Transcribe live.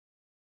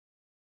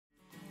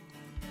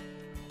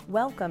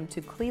Welcome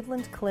to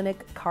Cleveland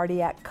Clinic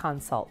Cardiac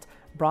Consult,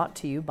 brought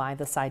to you by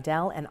the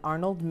Sydell and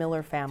Arnold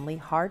Miller Family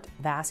Heart,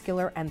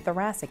 Vascular and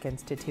Thoracic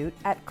Institute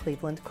at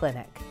Cleveland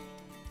Clinic.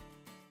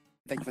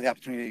 Thank you for the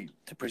opportunity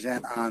to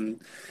present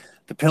on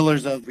the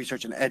pillars of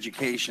research and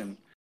education.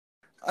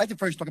 I'd like to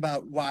first talk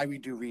about why we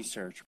do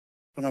research,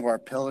 one of our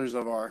pillars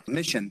of our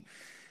mission.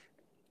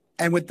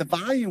 And with the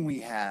volume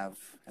we have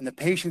and the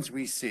patients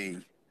we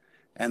see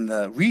and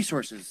the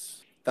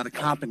resources that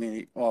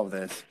accompany all of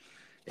this,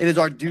 it is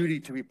our duty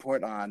to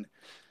report on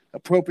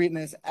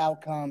appropriateness,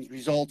 outcomes,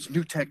 results,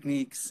 new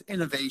techniques,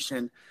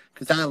 innovation,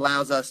 because that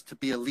allows us to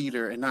be a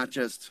leader and not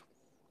just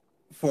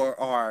for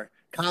our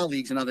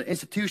colleagues and other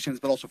institutions,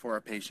 but also for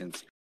our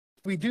patients.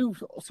 We do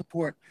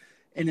support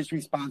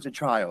industry-sponsored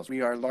trials.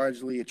 We are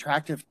largely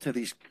attractive to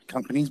these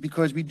companies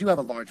because we do have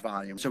a large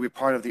volume. So we're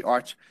part of the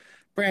ARCH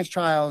branch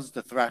trials,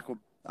 the thoracic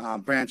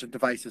branch of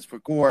devices for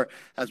Gore,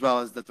 as well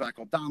as the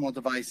thoracoabdominal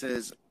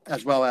devices,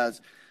 as well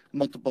as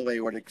multiple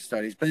aortic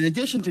studies. But in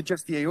addition to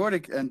just the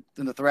aortic and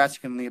the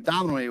thoracic and the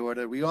abdominal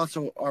aorta, we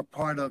also are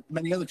part of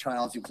many other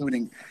trials,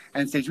 including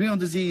end-stage renal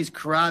disease,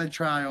 carotid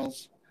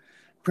trials,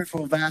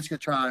 peripheral vascular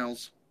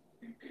trials.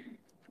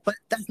 But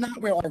that's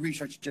not where our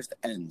research just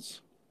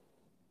ends.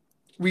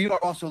 We are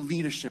also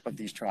leadership of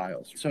these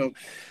trials. So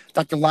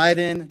Dr.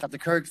 Leiden, Dr.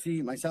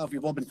 Kirksey, myself,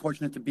 we've all been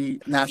fortunate to be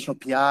national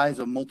PIs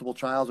of multiple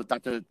trials, with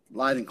Dr.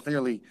 Leiden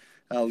clearly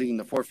leading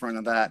the forefront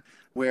of that,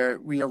 where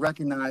we are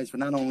recognized for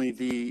not only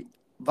the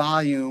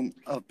volume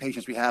of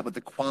patients we have, but the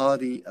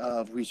quality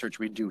of research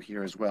we do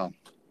here as well.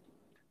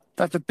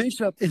 Dr.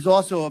 Bishop is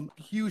also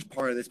a huge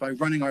part of this by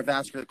running our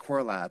vascular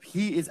core lab.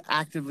 He is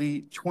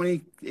actively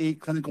 28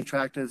 clinical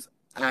tracks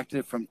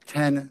active from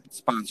 10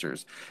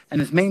 sponsors.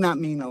 And this may not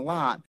mean a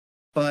lot,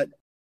 but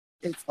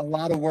it's a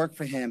lot of work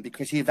for him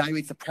because he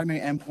evaluates the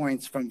primary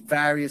endpoints from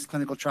various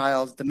clinical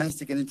trials,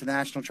 domestic and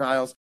international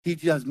trials. He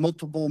does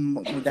multiple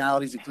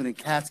modalities, including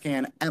CAT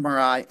scan,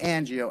 MRI,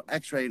 angio,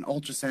 X-ray, and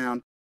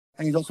ultrasound.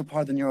 And he's also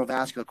part of the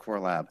neurovascular core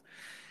lab.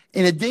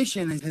 In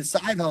addition, his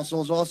side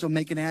hustle is also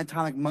making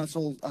anatomic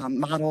muscle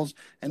models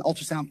and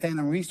ultrasound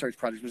phantom research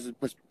projects, which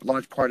was a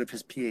large part of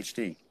his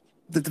PhD.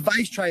 The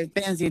device trial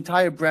spans the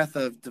entire breadth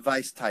of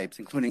device types,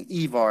 including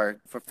EVAR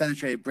for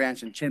penetrated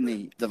branch and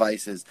chimney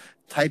devices,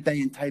 type A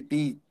and type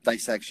B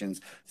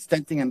dissections,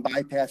 stenting and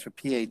bypass for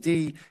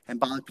PAD,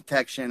 embolic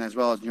protection, as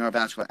well as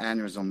neurovascular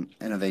aneurysm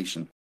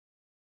innovation.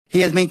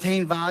 He has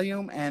maintained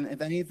volume, and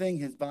if anything,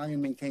 his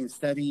volume maintains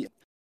steady.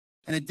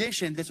 In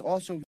addition, this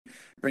also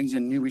brings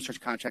in new research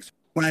contracts.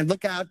 When I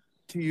look out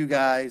to you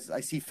guys, I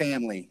see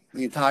family,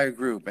 the entire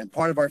group, and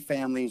part of our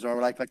families are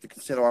what I like to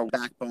consider our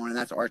backbone, and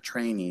that's our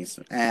trainees.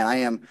 And I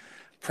am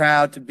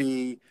proud to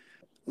be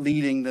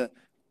leading the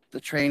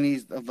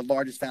trainees of the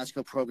largest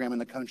vascular program in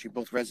the country,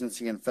 both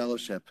residency and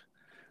fellowship.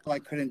 I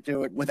couldn't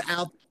do it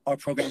without our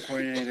program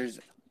coordinators.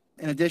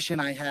 In addition,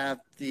 I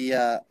have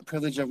the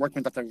privilege of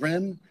working with Dr.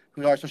 Rim,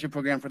 who is our associate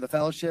program for the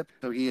fellowship,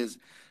 so he has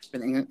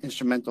been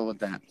instrumental with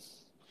that.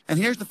 And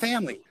here's the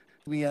family.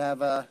 We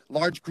have a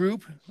large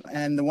group,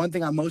 and the one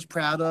thing I'm most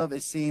proud of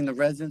is seeing the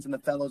residents and the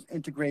fellows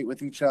integrate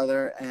with each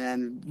other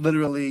and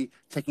literally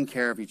taking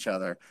care of each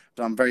other.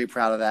 So I'm very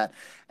proud of that.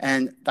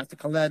 And Dr.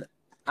 Khaled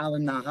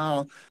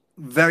Al-Nahal,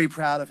 very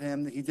proud of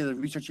him. He did a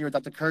research year with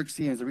Dr.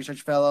 Kirksey as a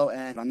research fellow,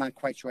 and I'm not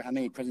quite sure how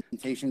many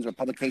presentations or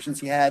publications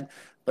he had,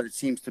 but it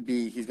seems to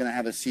be he's going to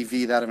have a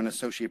CV that of an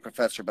associate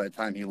professor by the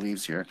time he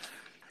leaves here.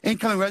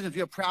 Incoming residents,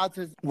 we are proud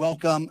to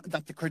welcome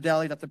Dr.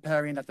 Cordelli, Dr.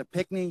 Perry, and Dr.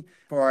 Pickney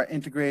for our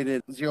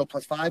integrated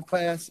 0+5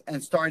 class.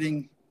 And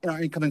starting in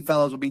our incoming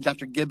fellows will be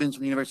Dr. Gibbons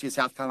from the University of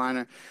South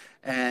Carolina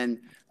and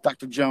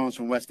Dr. Jones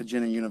from West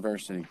Virginia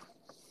University.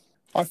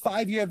 Our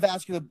 5-year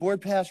vascular board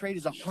pass rate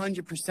is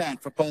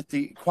 100% for both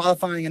the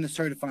qualifying and the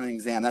certifying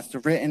exam. That's the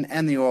written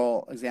and the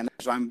oral exam.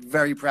 So I'm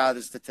very proud of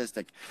the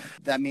statistic.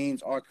 That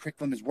means our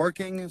curriculum is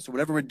working. So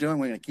whatever we're doing,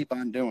 we're going to keep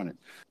on doing it.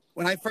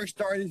 When I first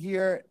started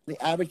here,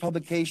 the average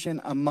publication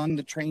among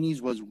the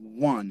trainees was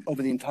 1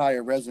 over the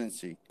entire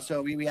residency.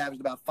 So we averaged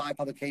about 5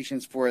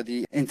 publications for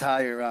the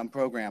entire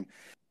program.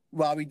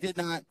 While we did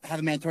not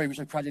have a mandatory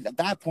research project at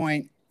that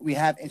point, we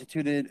have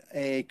instituted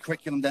a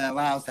curriculum that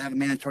allows us to have a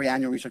mandatory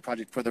annual research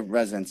project for the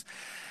residents.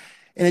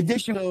 In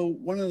addition,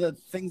 one of the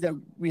things that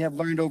we have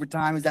learned over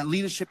time is that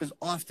leadership is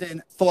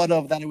often thought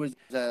of that it was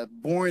a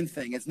born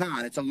thing. It's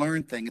not. It's a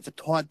learned thing. It's a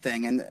taught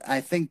thing. And I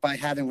think by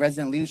having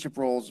resident leadership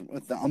roles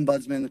with the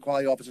ombudsman, the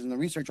quality officers, and the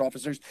research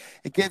officers,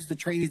 it gives the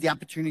trainees the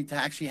opportunity to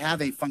actually have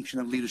a function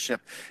of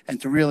leadership and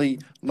to really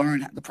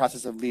learn the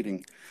process of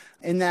leading.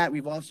 In that,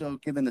 we've also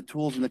given the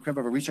tools in the crib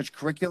of a research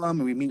curriculum,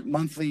 and we meet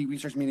monthly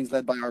research meetings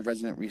led by our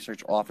resident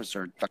research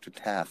officer, Dr.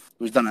 Taff,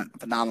 who's done a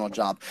phenomenal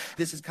job.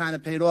 This has kind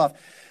of paid off.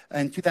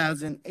 In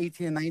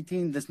 2018 and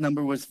 19, this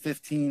number was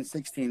 15,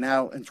 16.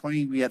 Now in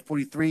 20, we had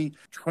 43.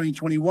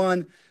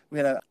 2021, we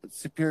had a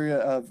superior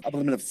of upper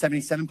limit of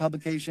 77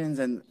 publications,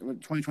 and in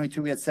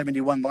 2022, we had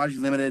 71, largely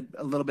limited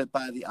a little bit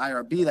by the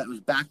IRB that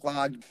was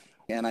backlogged,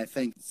 and I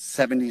think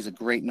 70 is a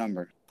great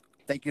number.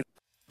 Thank you.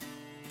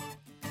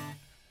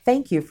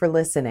 Thank you for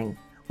listening.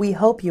 We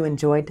hope you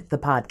enjoyed the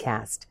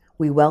podcast.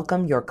 We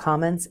welcome your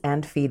comments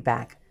and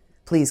feedback.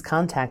 Please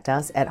contact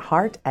us at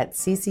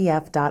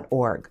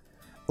heart@ccf.org.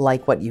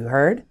 Like what you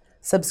heard?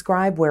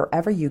 Subscribe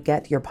wherever you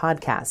get your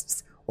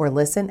podcasts or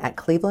listen at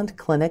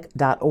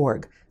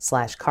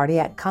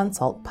clevelandclinic.org/cardiac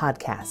consult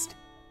podcast.